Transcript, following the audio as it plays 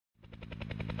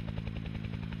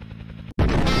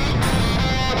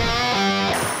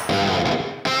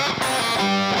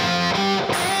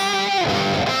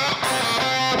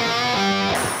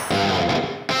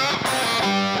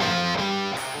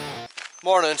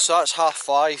Morning, so that's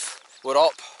 5:30. We're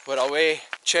up, we're away.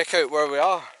 Check out where we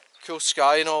are. Cool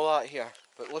sky and all that here.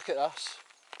 But look at this.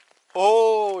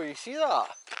 Oh, you see that?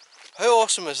 How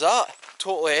awesome is that?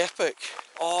 Totally epic.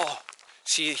 Oh,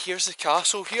 see, here's the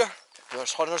castle here.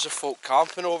 There's hundreds of folk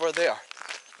camping over there.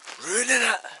 Ruining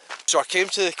it. So I came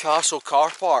to the castle car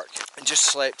park and just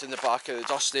slept in the back of the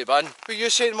dusty bin. What are you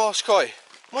saying, Moscow?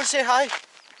 Want to say hi?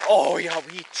 Oh, you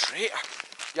wee traitor.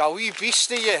 You wee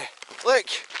beastie, you. Look,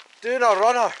 doing a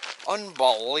runner.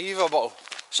 Unbelievable.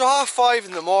 So 5:30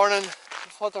 in the morning.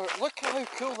 Look at how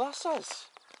cool this is.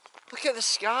 Look at the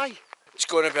sky. It's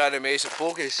going to be an amazing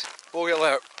bogey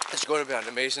alert. It's going to be an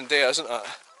amazing day, isn't it?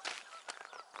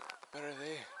 Where are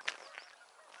they?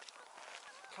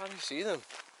 Can't you see them?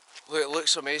 Look, it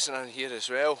looks amazing in here as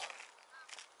well.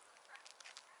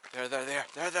 There.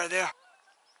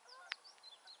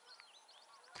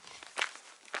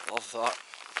 Love that.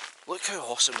 Look how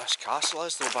awesome this castle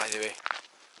is though, by the way.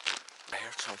 I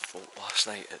heard some folk last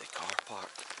night at the car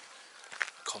park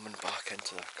coming back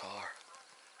into their car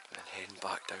and then heading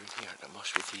back down here. And it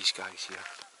must be these guys here.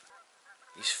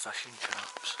 These fishing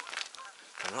chaps.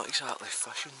 They're not exactly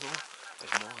fishing though.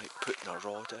 It's more like putting a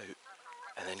rod out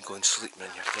and then going sleeping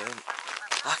in your tent.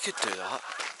 I could do that.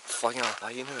 Fling a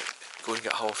line out, go and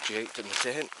get half jaked in the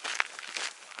tent.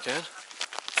 Again,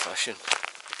 fishing.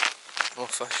 No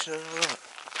fishing or that.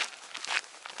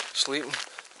 Sleeping.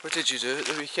 What did you do at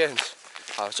the weekend?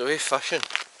 I was away fishing.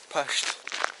 Pished.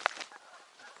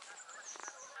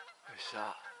 What's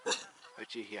that?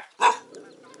 What'd you hear?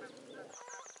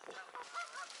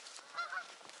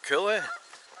 Cool, eh?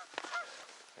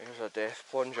 Here's a death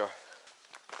plunger.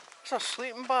 It's a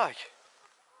sleeping bag.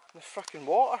 In the frickin'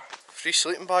 water. Free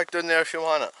sleeping bag down there if you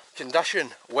want it.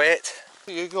 Condition, wet.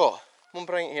 What you got? Come on,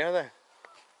 bring it here then.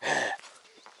 Don't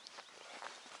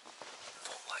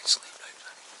like sleep out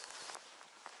there.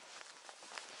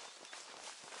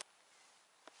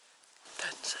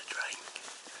 Tins of drink.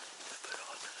 We put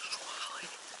on swally.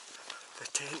 The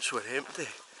tents were empty.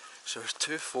 So there's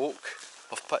two folk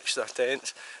have pitched their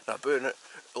tents and are putting it,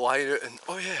 lying out and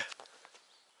oh yeah.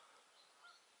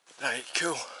 Right,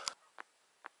 cool.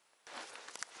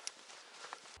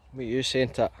 What are you saying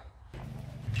to it?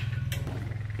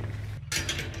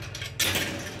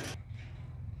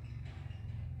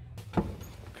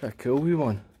 Pretty cool wee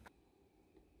one.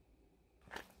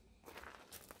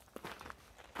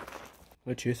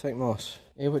 What do you think, Moss?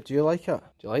 Hey, what do you like it?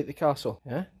 Do you like the castle?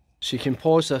 Yeah? So you can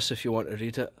pause this if you want to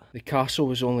read it. The castle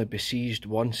was only besieged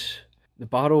once. The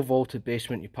barrow vaulted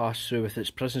basement you pass through with its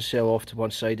prison cell off to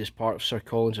one side is part of Sir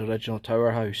Colin's original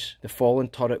tower house. The fallen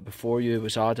turret before you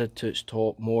was added to its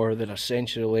top more than a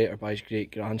century later by his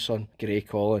great-grandson, Grey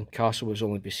Colin. The castle was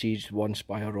only besieged once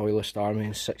by a royalist army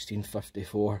in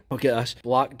 1654. Look at this.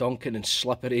 Black Duncan and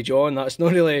Slippery John. That's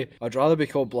not really... I'd rather be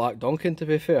called Black Duncan to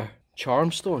be fair.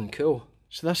 Charmstone, cool.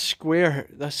 So this square,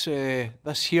 this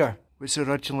here, was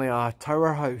originally a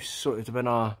tower house. So it would have been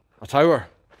a tower.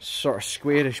 Sort of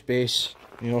squarish base,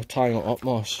 you know, tying it up,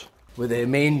 Moss. With the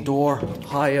main door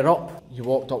higher up, you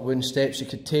walked up wooden steps, you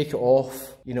could take it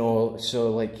off, you know,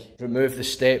 so like remove the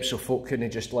steps so folk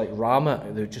couldn't just like ram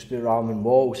it, they would just be ramming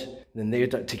walls. And then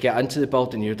to get into the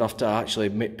building you'd have to actually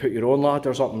put your own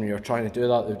ladders up, and when you're trying to do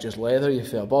that they would just leather you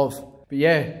from above. But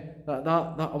yeah, that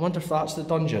I wonder if that's the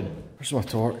dungeon. Where's my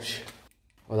torch?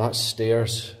 Oh, that's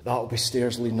stairs. That'll be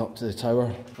stairs leading up to the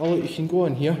tower. Oh look, you can go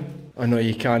in here. I know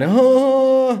you can.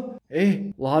 Ah!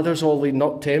 Eh? Ladders all leading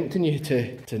up, tempting you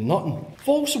to nothing. I've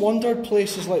always wondered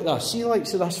places like this. See, like,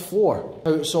 so this floor,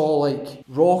 how it's all like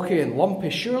rocky and lumpy.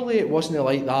 Surely it wasn't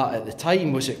like that at the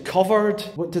time. Was it covered?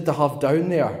 What did they have down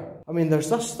there? I mean, there's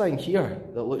this thing here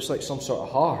that looks like some sort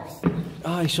of hearth.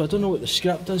 Aye, so I don't know what the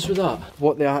script is with that.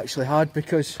 What they actually had,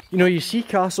 because, you know, you see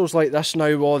castles like this now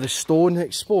with all the stone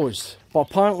exposed. But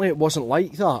apparently it wasn't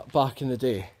like that back in the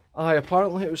day. Aye,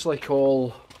 apparently it was like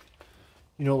all,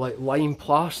 you know, like lime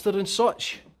plaster and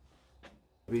such.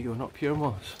 Where are you going up here,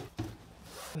 Moss?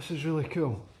 This is really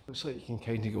cool. Looks like you can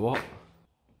kind of go up.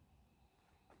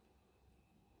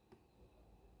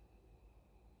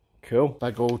 Cool.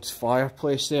 Big old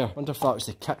fireplace there. I wonder if that was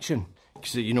the kitchen.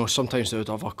 Because, you know, sometimes they would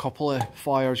have a couple of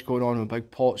fires going on with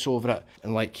big pots over it.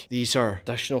 And like, these are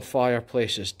additional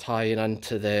fireplaces tying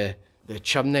into the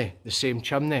chimney, the same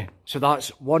chimney. So that's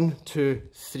 1, 2,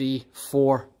 3,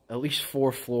 4, at least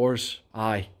 4 floors.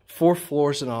 Aye, 4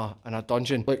 floors in a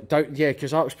dungeon. Like, yeah,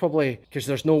 because that was probably, because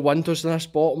there's no windows in this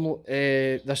bottom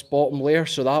layer,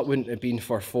 so that wouldn't have been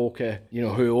for folk, you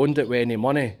know, who owned it with any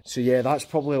money. So yeah, that's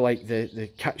probably like the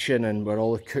kitchen and where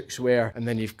all the cooks were, and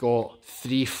then you've got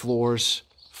 3 floors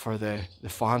for the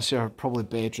fancier, probably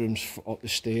bedrooms up the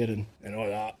stair and all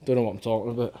that. Don't know what I'm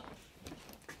talking about.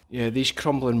 Yeah, these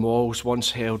crumbling walls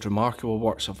once held remarkable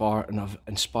works of art and have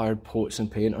inspired poets and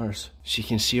painters. So you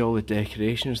can see all the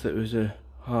decorations that was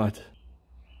had.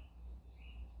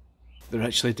 The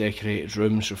richly decorated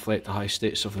rooms reflect the high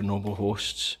status of the noble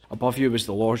hosts. Above you was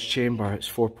the Lord's Chamber, its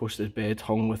four-posted bed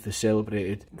hung with the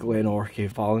celebrated Glenorchy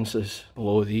valances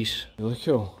below these. Really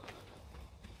cool.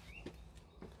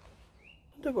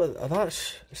 I wonder what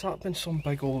has that been some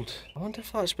big old... I wonder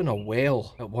if that's been a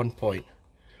well at one point.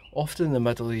 Often in the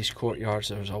middle of these courtyards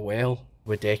there was a well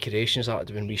with decorations that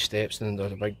had been wee steps, and then there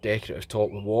was a big decorative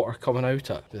top with water coming out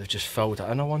it. But they've just filled it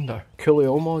in, I wonder.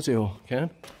 Coolio Mausoleum, Ken?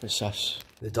 What's this?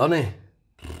 The Dunny.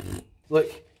 Look,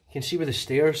 you can see where the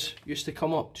stairs used to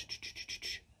come up.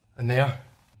 And there.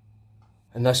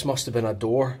 And this must have been a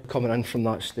door coming in from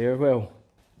that stairwell.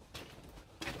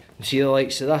 You see the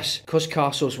likes of this? Because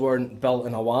castles weren't built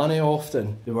in a whanny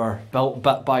often, they were built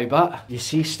bit by bit. You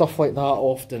see stuff like that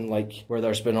often, like where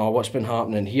there's been, oh, what's been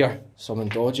happening here? Something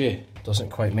dodgy. Doesn't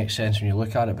quite make sense when you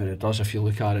look at it, but it does if you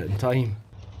look at it in time.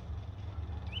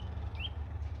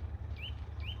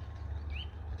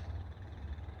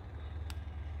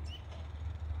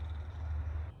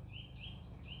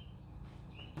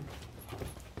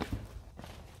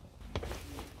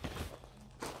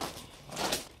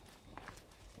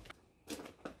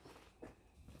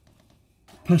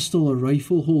 Pistol or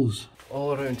rifle holes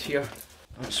all around here.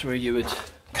 That's where you would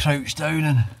crouch down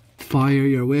and fire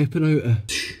your weapon out of.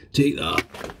 Take that.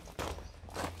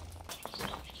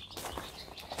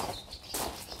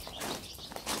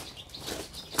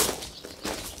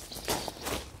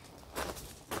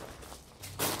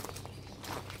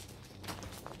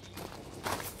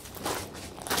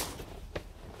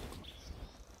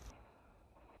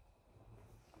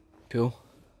 Cool.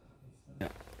 Yeah.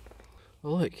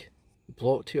 Well, look. The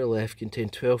block to your left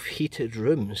contained 12 heated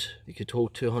rooms that could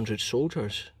hold 200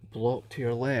 soldiers. Block to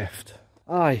your left.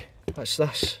 Aye, that's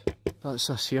this. That's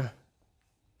this here.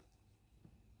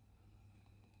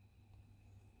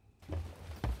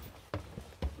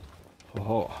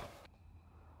 Oh.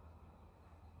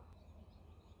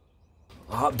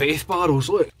 That Baith barrels,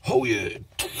 look. Oh yeah.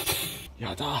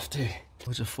 You're dafty.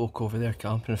 Loads of folk over there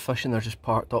camping and fishing, they're just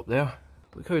parked up there.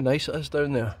 Look how nice it is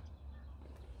down there.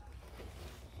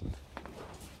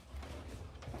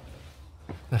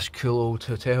 This cool old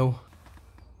hotel.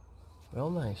 Well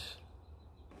nice.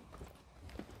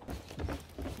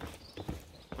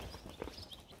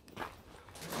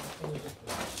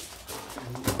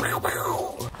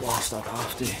 Blast a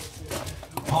dafty.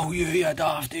 Oh you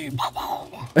dafty.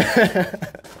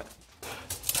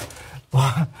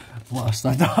 Blast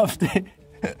a dafty.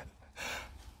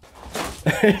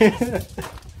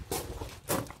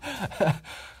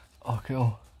 Oh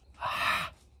cool.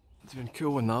 It's been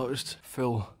cool when that was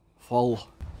full.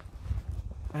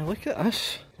 Hey, look at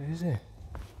this. Crazy.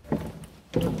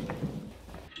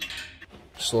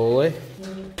 Slowly.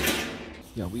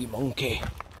 You wee monkey.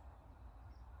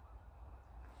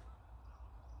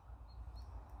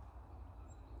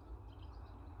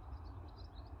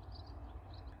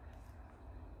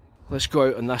 Let's go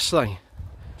out on this thing.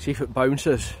 See if it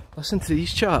bounces. Listen to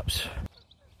these chaps.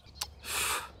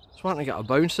 Just wanting to get a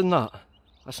bounce in that.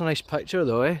 That's a nice picture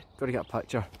though, eh? Gotta get a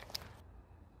picture.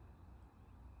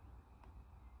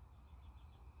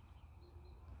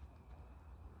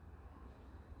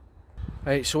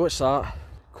 Right, so what's that?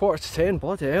 9:45,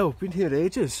 bloody hell, been here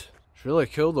ages. It's really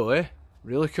cool though, eh?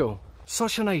 Really cool.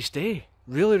 Such a nice day.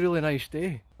 Really, really nice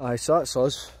day. Aye, so that's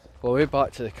us. We'll way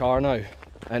back to the car now,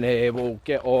 and we'll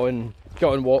get on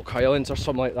Loch Highlands or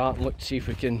something like that and look to see if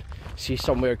we can see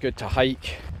somewhere good to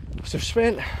hike. So I've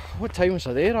spent, what time was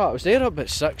I there at? I was there at about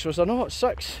 6, was I not?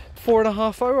 6?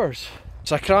 4.5 hours.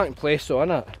 It's a cracking place though,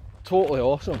 isn't it? Totally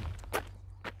awesome.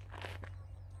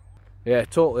 Yeah,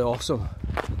 totally awesome.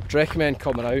 I'd recommend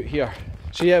coming out here.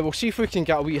 So yeah, we'll see if we can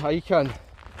get a wee hike in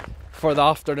for the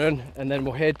afternoon, and then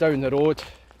we'll head down the road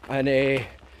and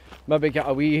maybe get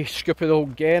a wee scoop of the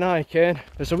old Genai, Ken.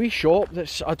 There's a wee shop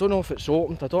that's, I don't know if it's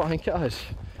opened, I don't think it is,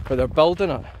 but they're building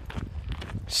it.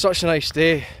 Such a nice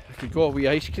day. I could go a wee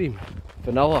ice cream,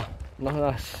 vanilla, none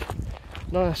of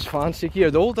this fancy gear.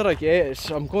 The older I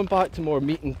get, I'm going back to more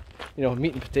meat and, you know,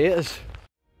 meat and potatoes.